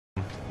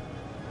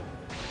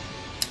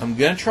I'm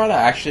gonna try to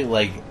actually,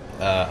 like,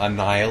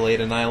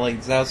 annihilate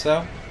Zhao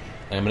Zhao.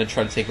 And I'm gonna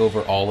try to take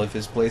over all of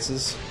his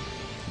places.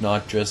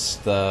 Not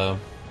just, yeah,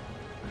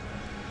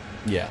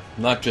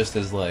 not just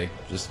as, like,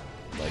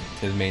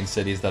 his main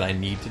cities that I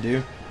need to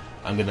do.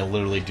 I'm gonna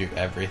literally do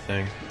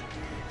everything.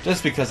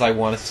 Just because I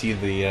want to see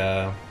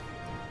the,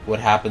 what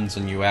happens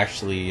when you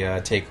actually,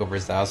 take over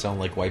Zhao Zhao and,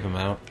 like, wipe him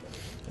out.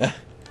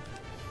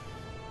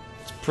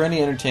 It's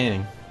pretty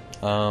entertaining.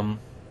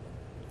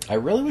 I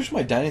really wish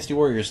my Dynasty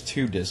Warriors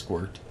 2 disc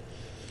worked,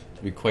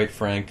 to be quite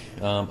frank.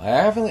 I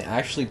haven't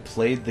actually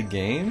played the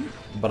game,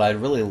 but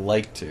I'd really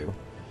like to.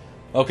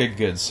 Okay,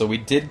 good. So we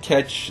did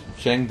catch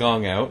Zheng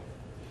Gong out.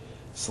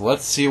 So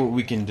let's see what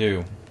we can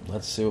do.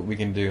 Let's see what we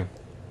can do.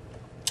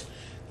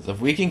 Because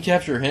if we can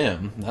capture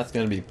him, that's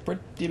going to be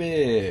pretty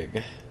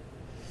big.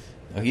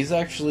 Now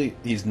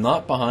he's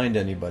not behind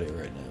anybody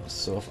right now.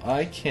 So if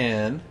I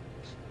can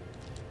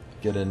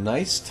get a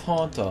nice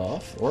taunt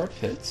off, or a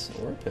pits.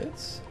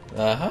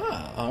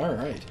 Aha,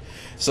 alright.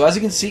 So as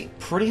you can see,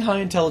 pretty high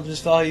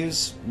intelligence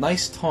values,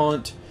 nice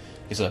taunt.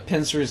 He's got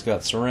pincer, he's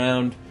got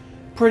surround,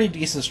 pretty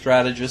decent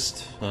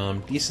strategist,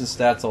 decent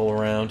stats all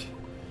around.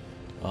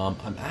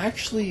 I'm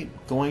actually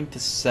going to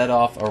set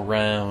off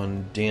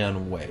around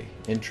Dian Wei,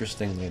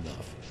 interestingly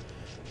enough.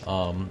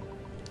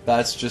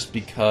 That's just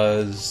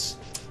because,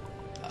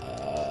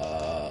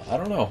 I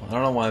don't know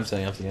why I'm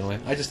setting off Dian Wei.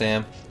 I just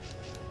am.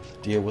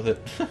 Deal with it.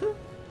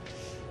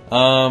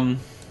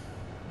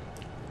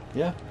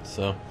 Yeah,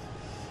 so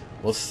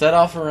we'll set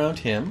off around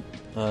him.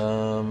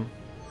 Well,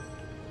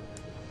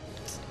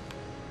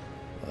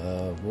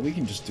 we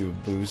can just do a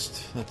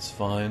boost. That's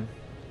fine.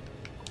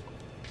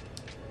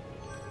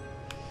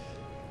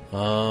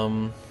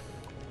 I'm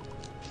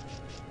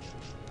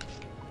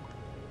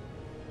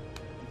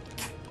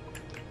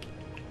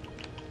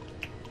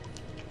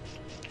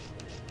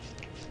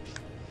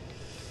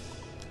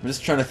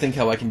just trying to think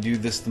how I can do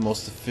this the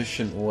most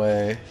efficient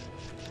way.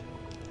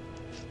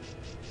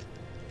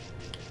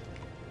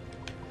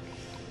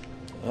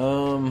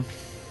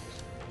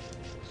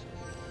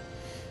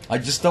 I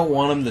just don't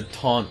want him to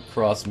taunt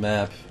cross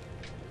map.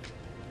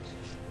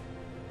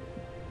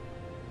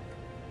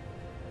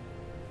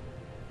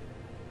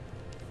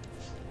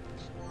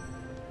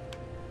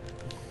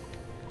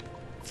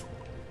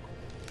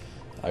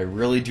 I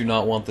really do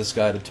not want this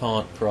guy to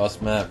taunt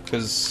cross map,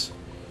 because,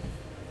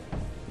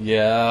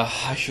 yeah,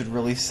 I should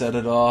really set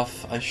it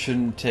off. I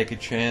shouldn't take a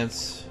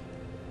chance.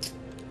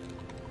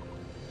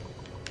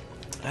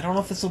 I don't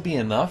know if this will be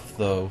enough,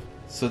 though.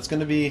 So it's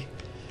going to be...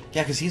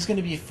 Yeah, because he's going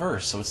to be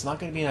first, so it's not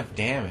going to be enough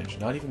damage.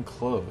 Not even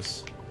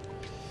close.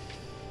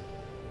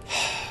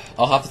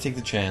 I'll have to take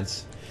the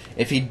chance.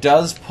 If he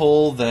does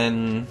pull,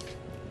 then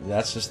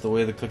that's just the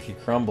way the cookie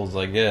crumbles,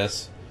 I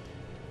guess.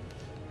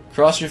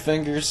 Cross your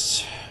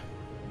fingers.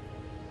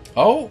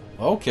 Oh,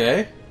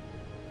 okay.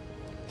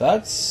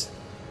 That's...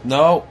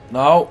 No,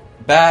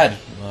 bad.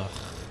 Ugh.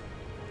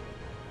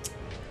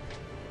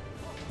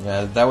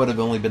 Yeah, that would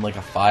have only been like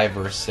a 5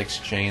 or a 6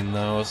 chain,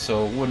 though,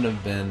 so it wouldn't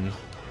have been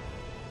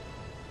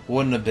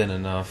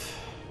enough.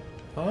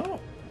 Oh,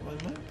 I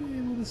might be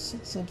able to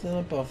set something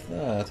up off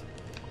that.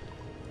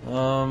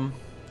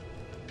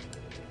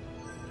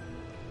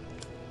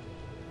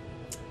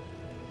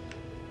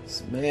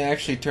 This may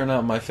actually turn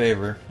out in my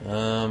favor.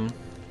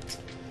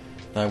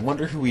 I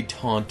wonder who he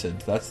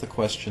taunted. That's the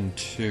question,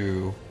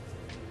 too.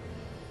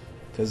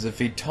 Because if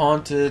he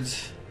taunted...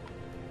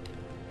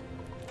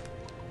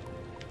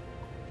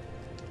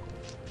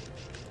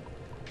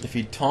 If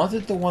he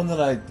taunted the one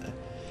that I...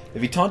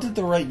 If he taunted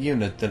the right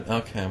unit, then...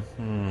 Okay.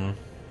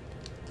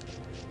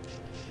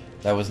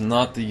 That was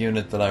not the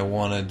unit that I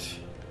wanted.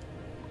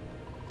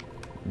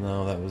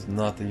 No, that was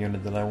not the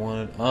unit that I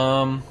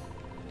wanted.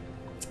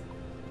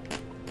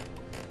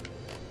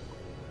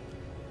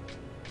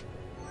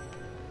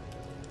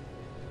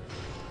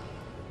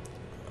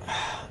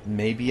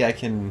 Maybe I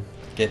can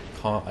get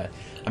caught.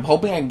 I'm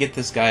hoping I can get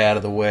this guy out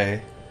of the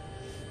way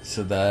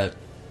so that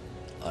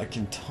I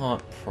can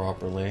taunt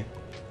properly.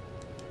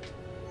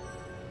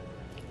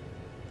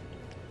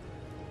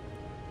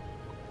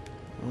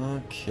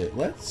 Okay,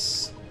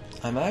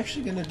 I'm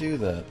actually going to do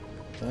that.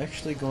 I'm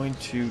actually going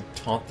to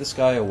taunt this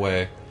guy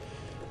away.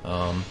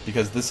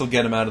 Because this will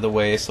get him out of the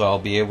way, so I'll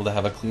be able to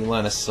have a clean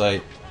line of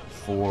sight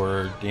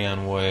for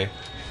Dian Wei.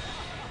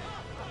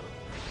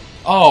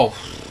 Oh!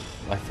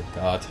 I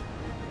forgot.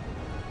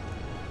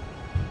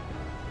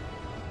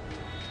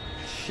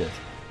 Shit.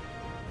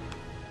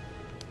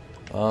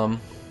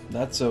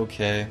 That's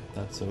okay.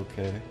 That's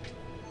okay.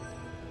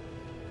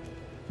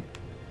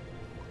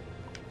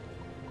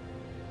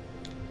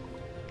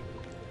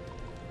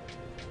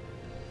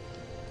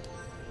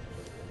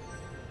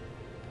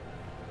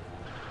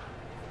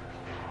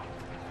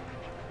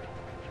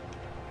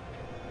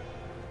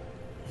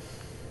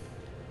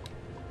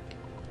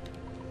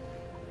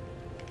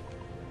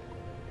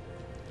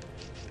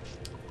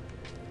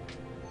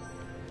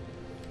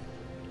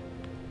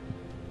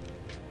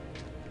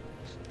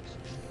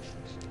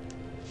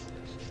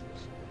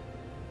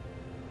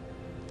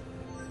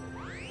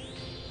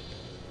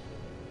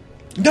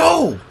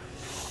 No!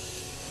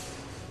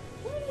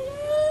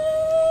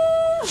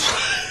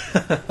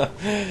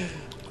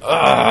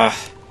 Ugh.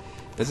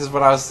 This is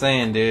what I was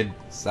saying, dude.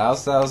 Cao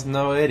Cao's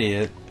no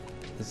idiot.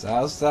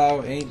 Cao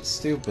Cao ain't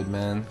stupid,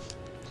 man.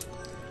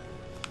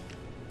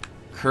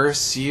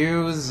 Curse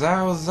you,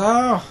 Cao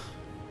Cao.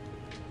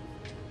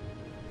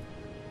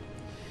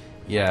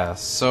 Yeah,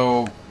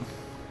 so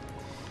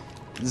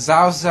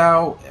Cao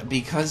Cao,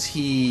 because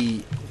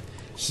he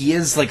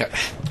is like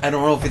I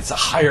don't know if it's a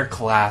higher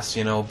class,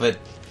 you know, but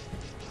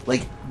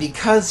like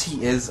because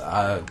he is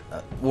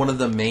one of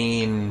the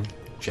main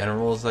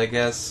generals, I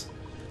guess.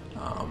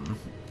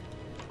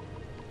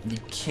 You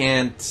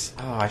can't.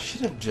 Oh, I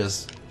should have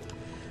just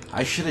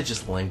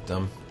linked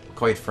him.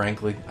 Quite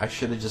frankly, I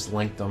should have just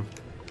linked him.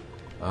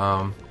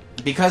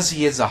 Because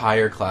he is a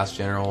higher class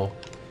general,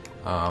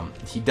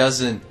 he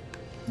doesn't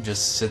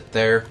just sit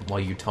there while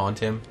you taunt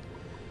him.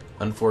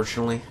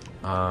 Unfortunately,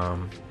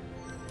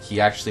 he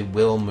actually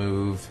will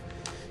move.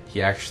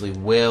 He actually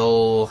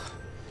will.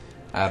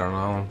 I don't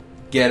know.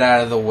 Get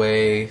out of the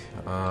way.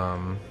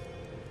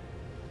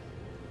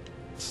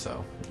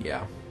 So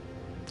yeah.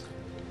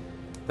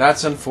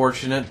 That's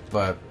unfortunate,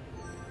 but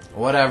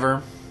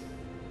whatever.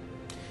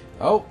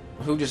 Oh,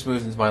 who just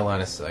moved into my line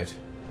of sight?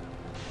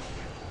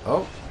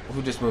 Oh,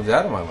 who just moved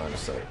out of my line of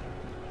sight?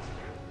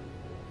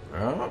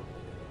 Oh,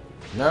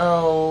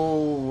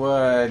 no,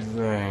 what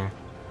thing?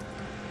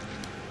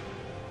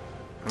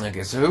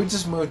 Okay, so who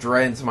just moved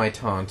right into my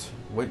taunt?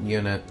 What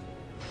unit?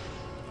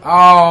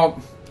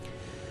 Oh,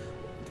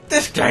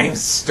 this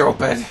game's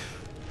stupid.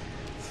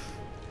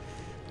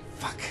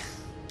 Fuck.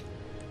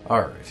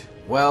 Alright,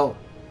 well,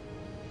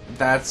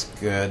 that's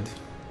good.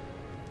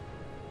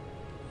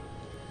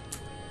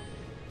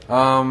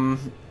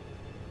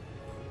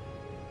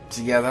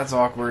 So yeah, that's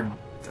awkward.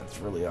 That's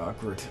really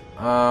awkward.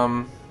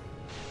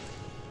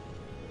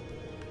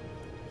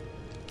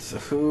 So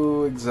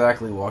who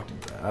exactly walked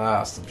into that?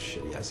 Ah, some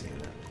shitty ass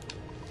unit.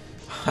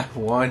 I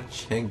want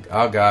Ching.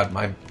 Oh god,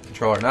 my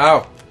controller.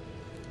 No!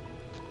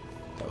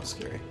 That was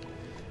scary.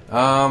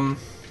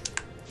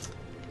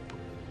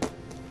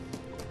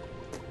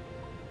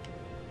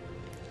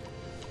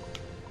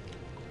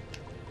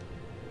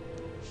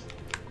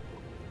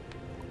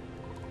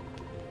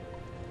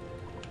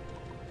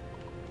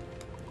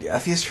 Yeah,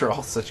 these are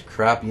all such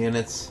crap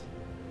units.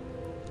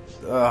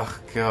 Ugh,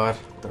 god.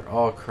 They're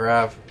all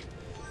crap.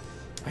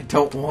 I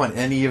don't want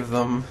any of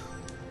them.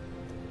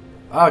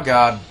 Oh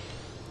god.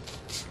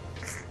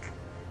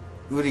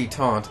 Woody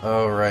taunt.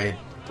 Oh, right.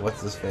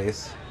 What's his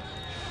face?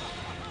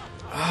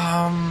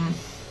 Yeah,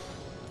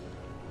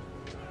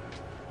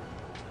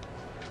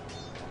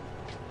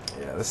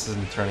 this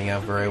isn't turning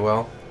out very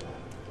well.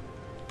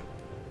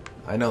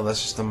 I know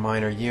that's just a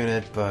minor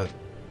unit, but...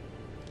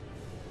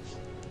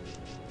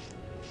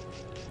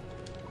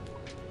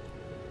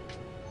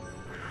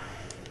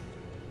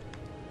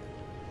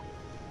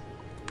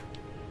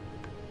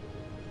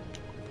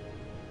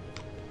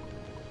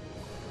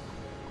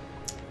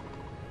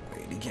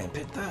 Wait, you can't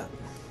pit that.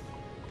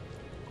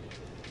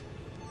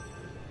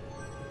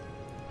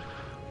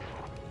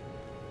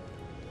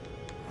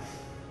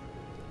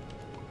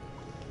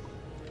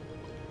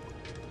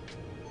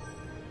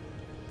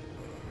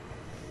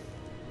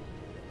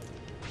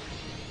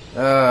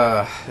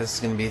 This is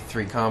gonna be a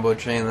 3 combo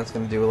chain. That's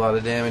gonna do a lot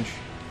of damage.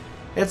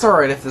 It's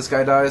alright if this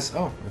guy dies.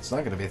 Oh, it's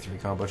not gonna be a 3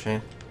 combo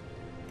chain.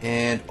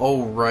 And,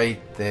 oh right,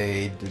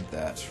 they did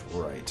that.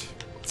 Right.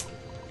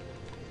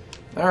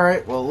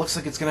 Alright, well it looks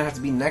like it's gonna have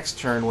to be next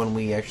turn when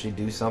we actually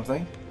do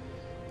something.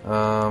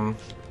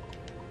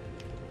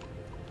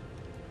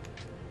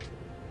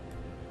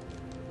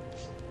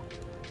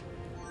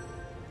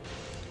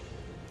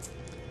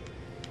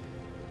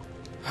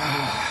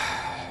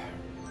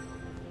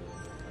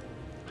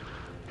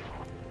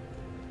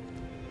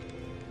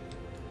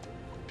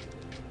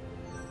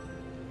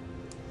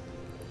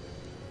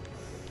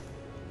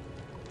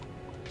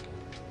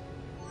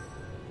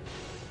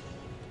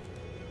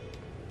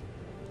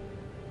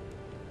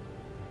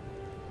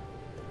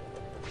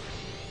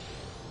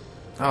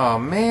 Oh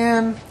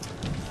man!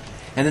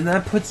 And then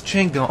that puts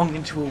Changong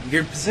into a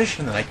weird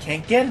position that I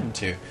can't get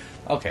into.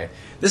 Okay,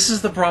 this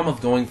is the problem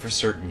of going for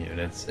certain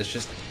units. It's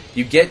just,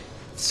 you get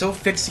so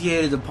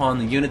fixated upon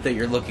the unit that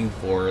you're looking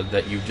for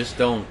that you just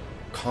don't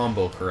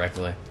combo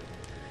correctly.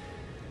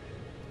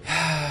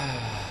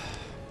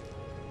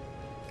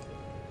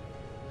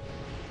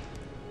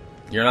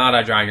 You're not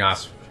a Giant.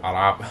 Shut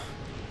up.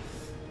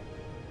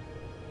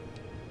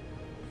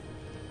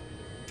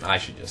 I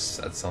should just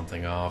set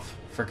something off.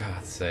 For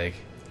God's sake.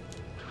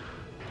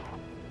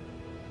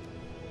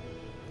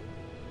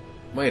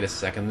 Wait a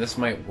second, this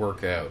might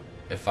work out.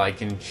 If I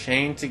can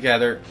chain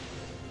together...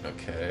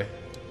 Okay.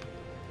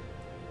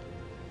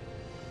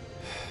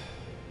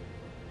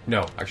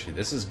 No, actually,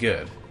 this is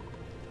good.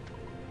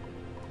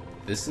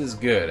 This is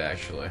good,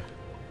 actually.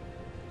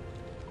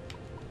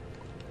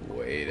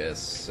 Wait a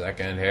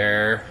second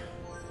here.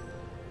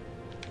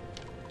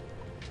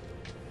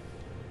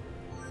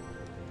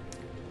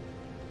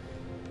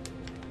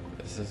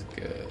 This is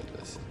good.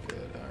 This is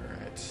good.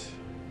 Alright.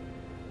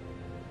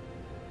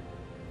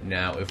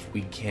 Now, if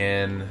we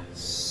can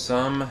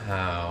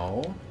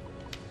somehow...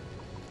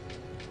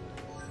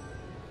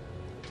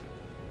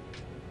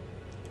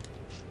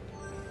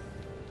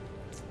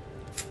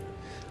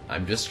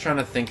 I'm just trying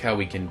to think how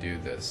we can do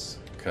this,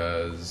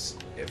 because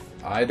if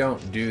I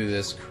don't do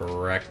this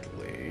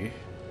correctly...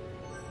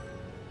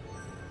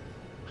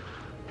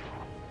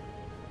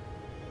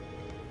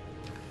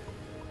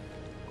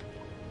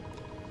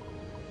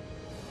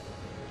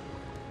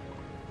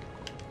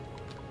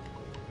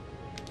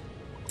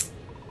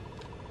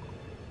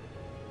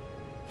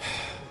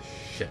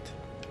 Shit.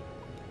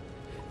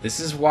 This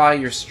is why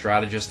your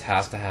strategist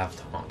has to have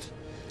taunt.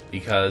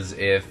 Because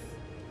if,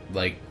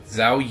 like,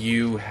 Zhao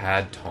Yu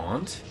had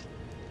taunt,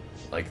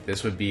 like,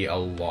 this would be a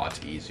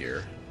lot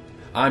easier.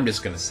 I'm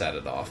just gonna set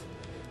it off.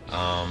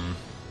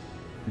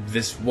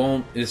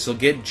 This'll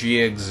get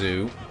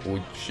Jiangsu,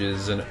 which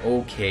is an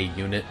okay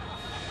unit.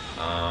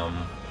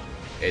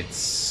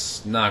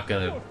 It's not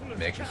gonna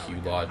make a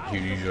huge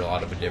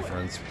lot of a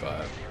difference,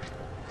 but...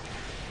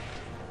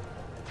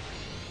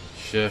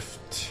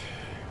 Shift...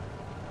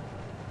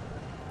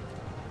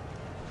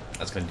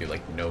 That's gonna do,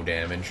 like, no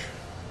damage.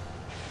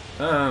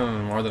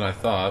 More than I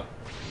thought.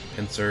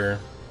 Pincer.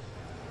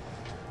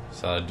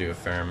 Saw it do a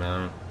fair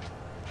amount.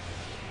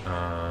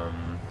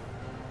 I'm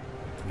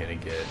gonna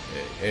get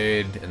an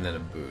aid and then a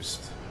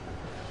boost.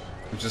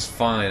 Which is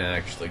fine,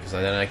 actually, because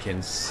then I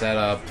can set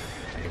up...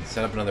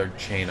 another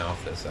chain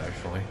off this,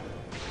 actually.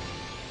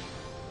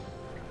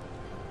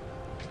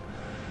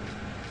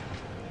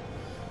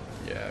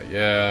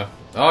 Yeah.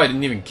 Oh, I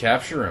didn't even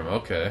capture him.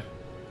 Okay.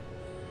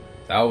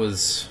 That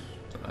was...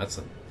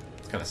 That's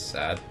kind of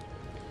sad.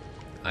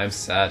 I'm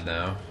sad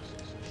now.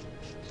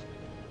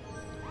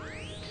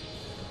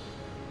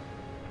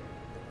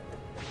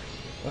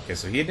 Okay,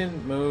 so he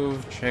didn't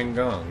move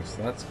Chang'Gong,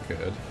 so that's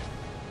good.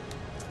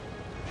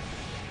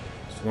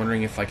 Just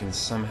wondering if I can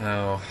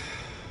somehow...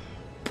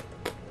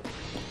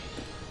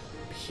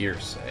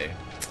 Hearsay.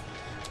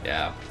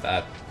 Yeah,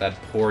 that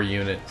poor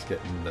unit's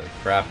getting the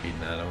crap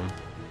beaten out of him.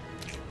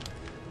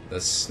 The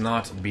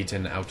snot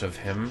beaten out of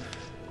him.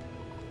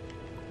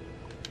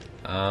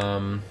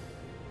 Boy.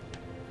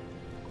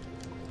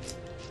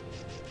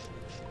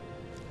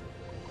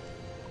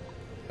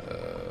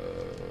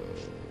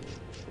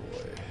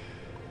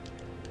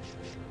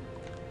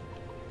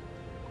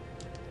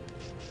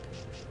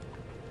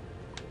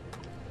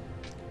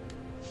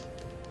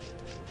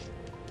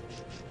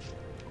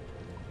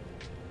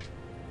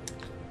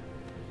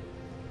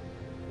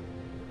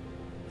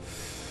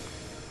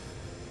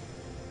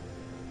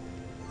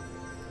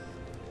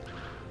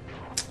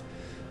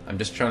 I'm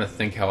just trying to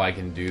think how I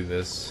can do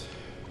this.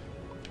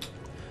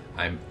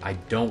 I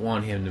don't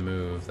want him to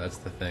move, that's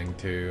the thing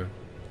too.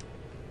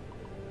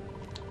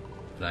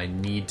 And I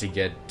need to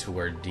get to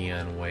where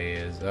Dian Wei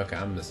is. Okay,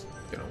 I'm just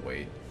gonna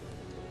wait.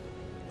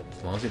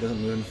 As long as he doesn't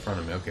move in front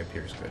of me. Okay,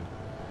 Pierre's good.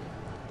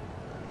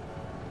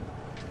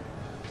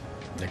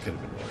 That could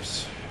have been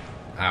worse.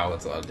 Ow,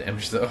 that's a lot of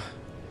damage though.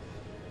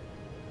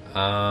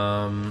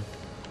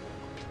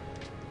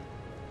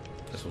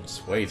 Guess we'll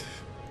just wait.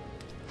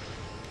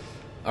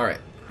 Alright.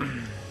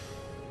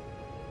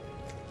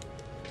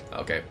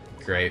 Okay,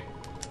 great.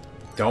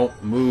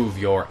 Don't move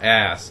your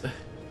ass.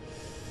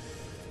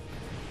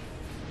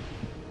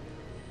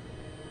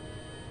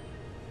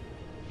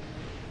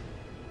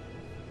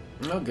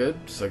 Oh, good.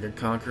 Psychic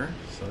Conqueror,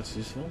 so that's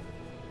useful.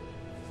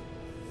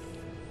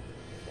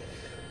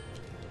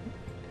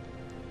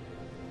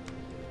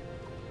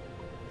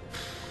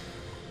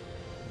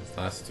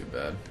 That's too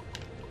bad.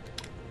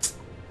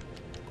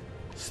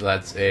 So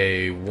that's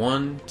a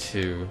 1,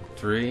 2,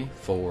 3,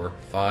 4,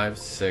 5,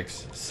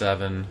 6,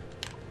 7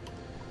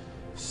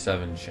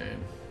 chain.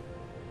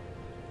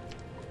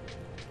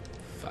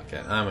 Fuck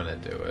it, I'm gonna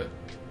do it.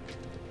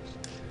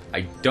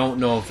 I don't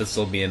know if this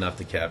will be enough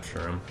to capture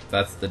him.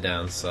 That's the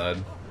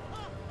downside.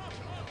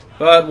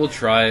 But we'll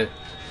try it.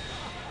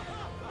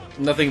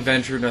 Nothing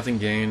ventured, nothing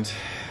gained.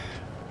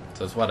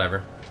 So it's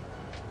whatever.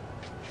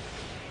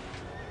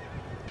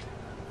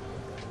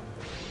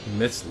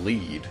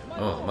 Mislead.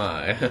 Oh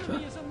my.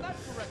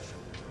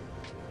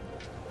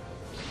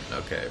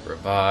 Okay,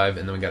 revive,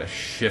 and then we got a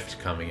shift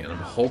coming in. I'm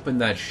hoping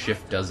that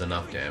shift does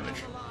enough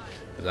damage.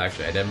 Because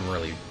actually, I didn't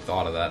really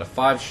thought of that. A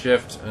 5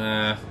 shift,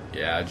 yeah,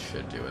 it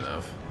should do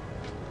enough.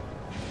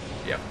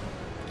 Yep.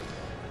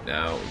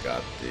 Now we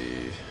got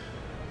the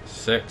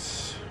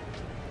 6.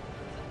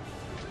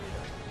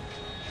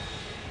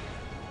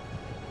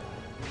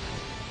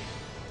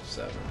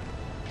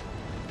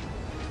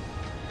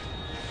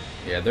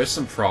 Yeah, there's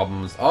some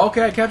problems. Oh,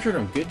 okay, I captured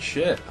him. Good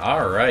shit.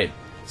 Alright.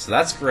 So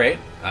that's great.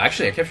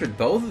 Actually, I captured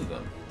both of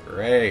them.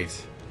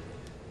 Great.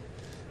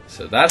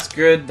 So that's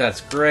good.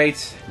 That's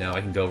great. Now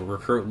I can go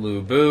recruit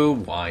Lu Bu.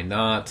 Why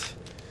not?